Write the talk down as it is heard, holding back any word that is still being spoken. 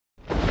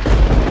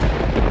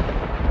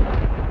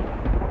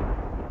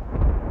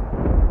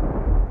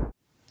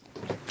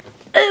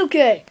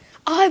Okay,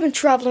 I've been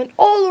traveling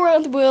all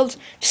around the world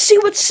to see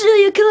what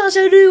serial killers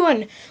are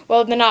doing.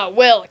 Well, they're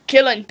not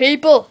killing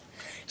people.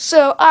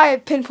 So I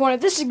have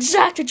pinpointed this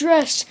exact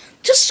address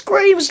to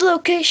Scream's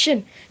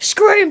location.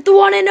 Scream, the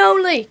one and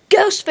only.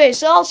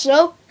 Ghostface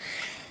also.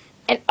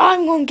 And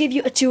I'm going to give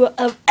you a tour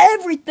of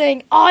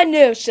everything I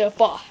know so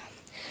far.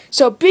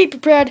 So be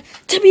prepared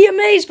to be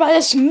amazed by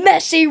this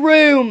messy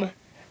room.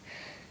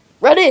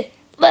 Ready?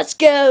 Let's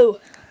go.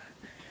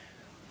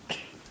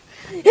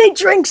 He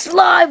drinks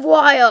live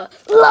wire.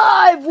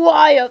 Live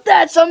wire.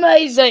 That's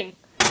amazing.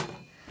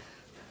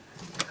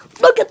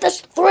 Look at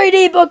this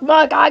 3D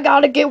bookmark. I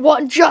gotta get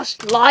one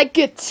just like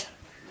it.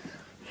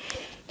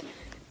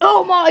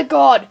 Oh my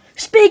god.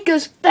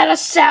 Speakers that are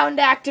sound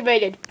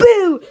activated.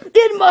 Boo!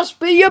 It must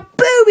be a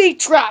booby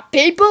trap,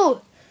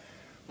 people.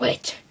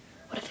 Wait.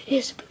 What if it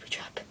is a booby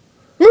trap?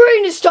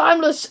 Marine is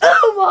timeless.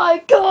 Oh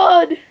my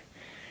god.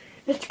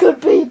 It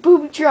could be a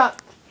booby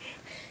trap.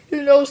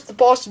 Who knows the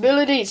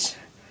possibilities?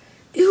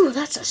 Ooh,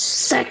 that's a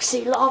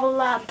sexy lava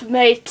lamp,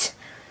 mate.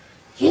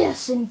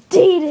 Yes,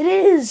 indeed it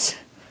is.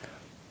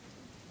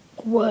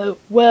 Whoa,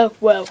 whoa,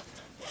 whoa.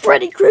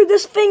 Freddy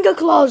Krueger's finger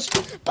claws.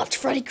 But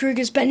Freddy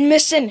Krueger's been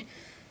missing.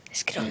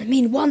 This could only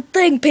mean one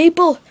thing,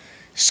 people.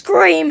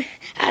 Scream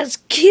has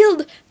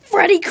killed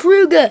Freddy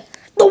Krueger,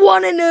 the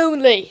one and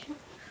only.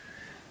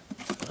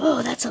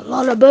 Oh, that's a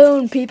lot of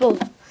bone, people.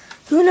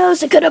 Who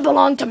knows, it could have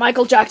belonged to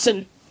Michael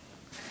Jackson.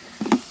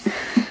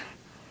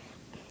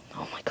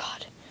 Oh my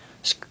god.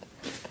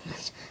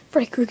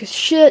 Freddy Krueger's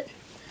shit.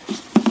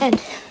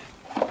 And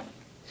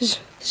his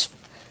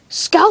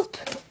scalp.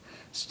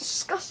 It's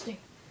disgusting.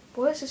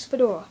 Where's his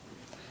fedora?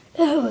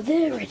 Oh,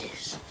 there it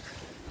is.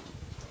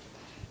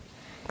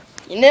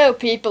 You know,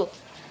 people,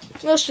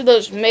 most of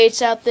those mates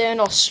out there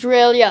in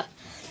Australia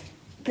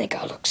think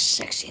I look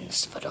sexy in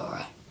this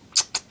fedora.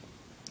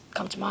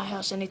 Come to my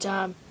house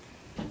anytime.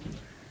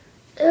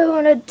 Oh,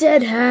 and a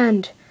dead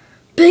hand.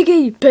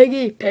 Piggy,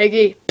 piggy,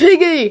 piggy,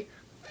 piggy.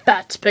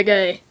 Fat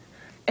piggy.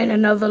 And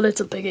another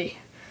little piggy.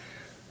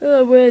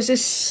 Oh, where's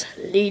this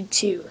lead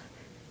to?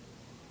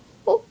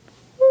 Oh,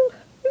 oh,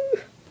 oh.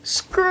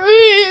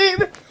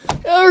 Scream!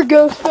 Oh,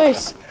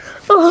 Ghostface.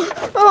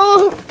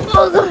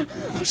 Oh,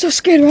 I'm so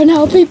scared right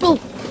now, people.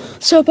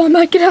 So if I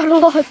might get out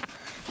alive,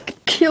 he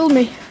could kill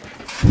me.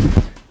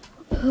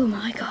 Oh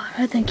my god,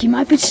 I think he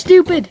might be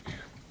stupid.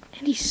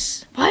 And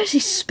why is he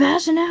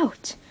spazzing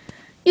out?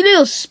 You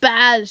little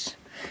spaz.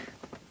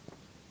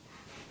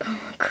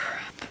 Oh crap.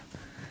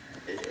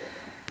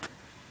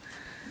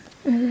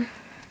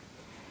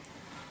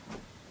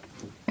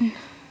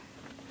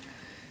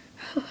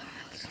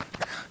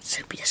 Let's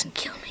hope he doesn't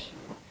kill me.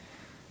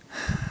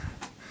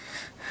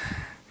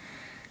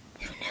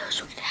 Who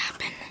knows what could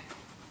happen?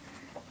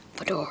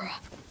 Fedora.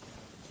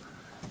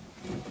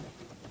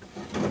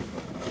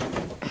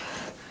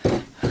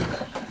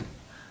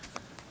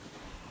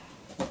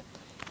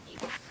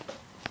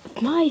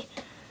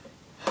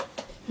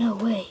 No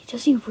way.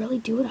 Does he really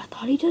do what I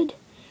thought he did?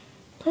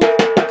 He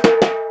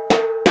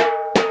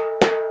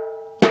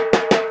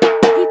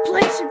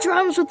plays the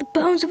drums with the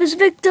bones of his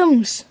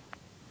victims.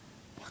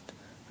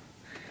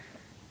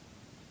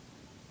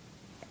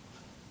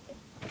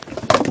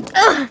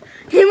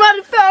 He might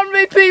have found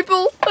me,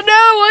 people. No,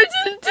 I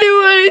didn't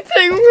do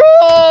anything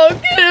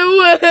wrong. Get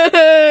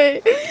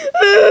away.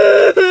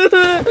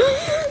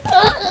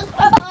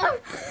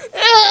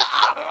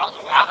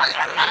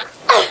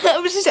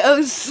 I'm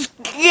so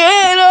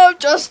scared. I'm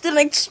just an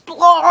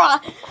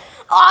explorer.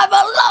 I'm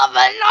a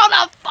lover, not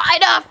a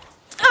fighter.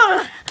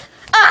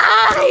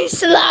 He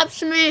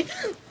slaps me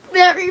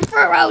very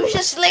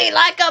ferociously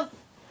like a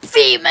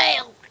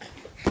female.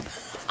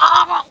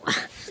 Oh,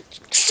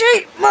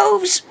 she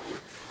moves.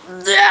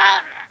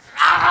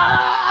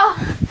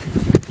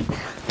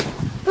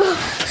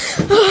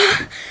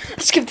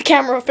 Let's give the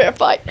camera a fair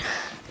fight.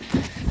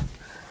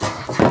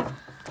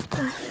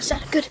 Is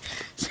that a good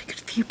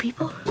view,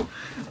 people?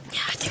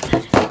 Yeah, I think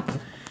that is.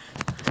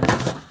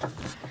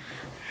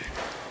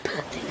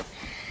 Perfect.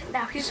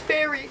 Now he's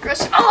very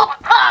aggressive.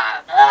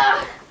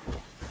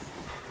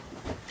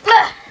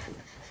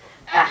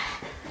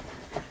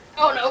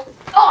 Oh no.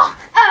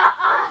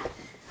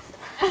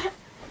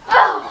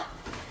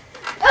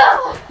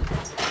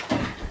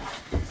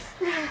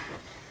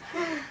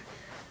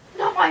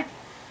 Not my.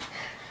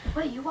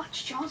 Wait, you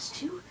watch Jaws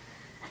too?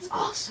 That's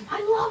awesome.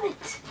 I love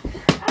it.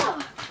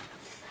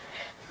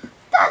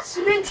 That's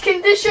mint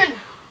condition.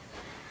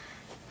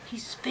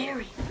 He's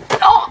very.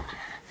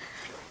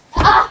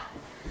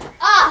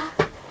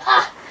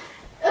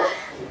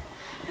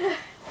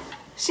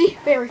 See,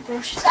 very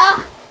ferocious.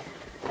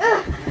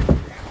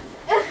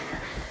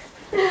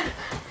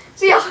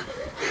 See,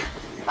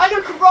 I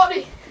know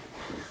karate.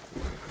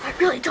 I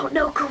really don't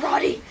know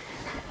karate.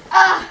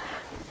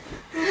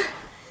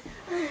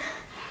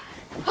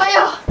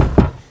 Hiya.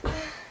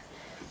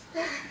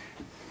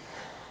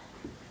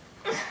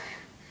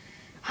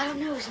 I don't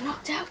know, is he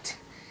knocked out?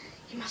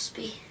 He must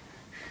be.